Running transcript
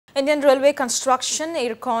Indian Railway Construction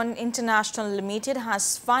𝗟𝗏𝗡 International Limited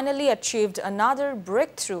has finally achieved another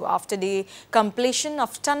breakthrough after the completion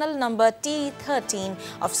of tunnel number T13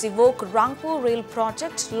 of Sevoke-Rangpo rail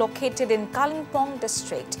project located in Kalimpong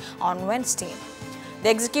district on Wednesday. The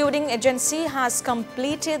executing agency has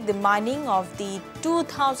completed the mining of the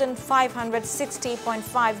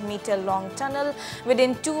 2,560.5 meter long tunnel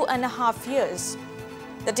within 2.5 years.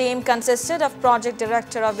 The team consisted of Project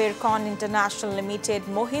Director of 𝗟𝗏𝗡 International Limited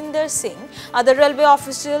Mohinder Singh, other railway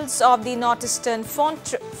officials of the Northeastern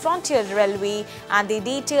Frontier Railway and the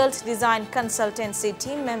detailed design consultancy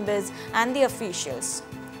team members and the officials.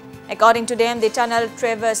 According to them, the tunnel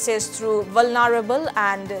traverses through vulnerable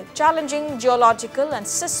and challenging geological and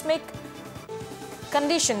seismic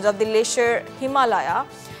conditions of the Glacier Himalaya,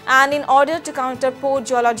 and in order to counter poor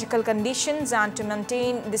geological conditions and to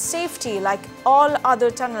maintain the safety like all other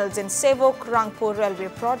tunnels in Sevoke-Rangpo railway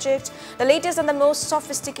project, the latest and the most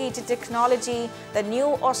sophisticated technology, the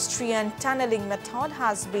new Austrian tunneling method,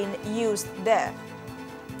 has been used there.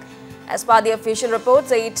 As per the official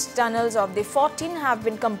reports, 8 tunnels of the 14 have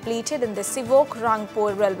been completed in the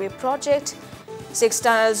Sevoke-Rangpo railway project. 6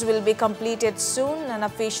 tunnels will be completed soon, and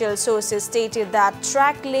official sources stated that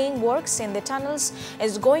track laying works in the tunnels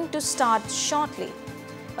is going to start shortly.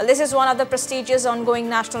 Well, this is one of the prestigious ongoing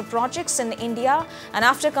national projects in India, and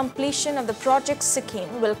after completion of the project,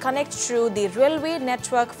 Sikkim will connect through the railway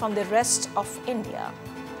network from the rest of India.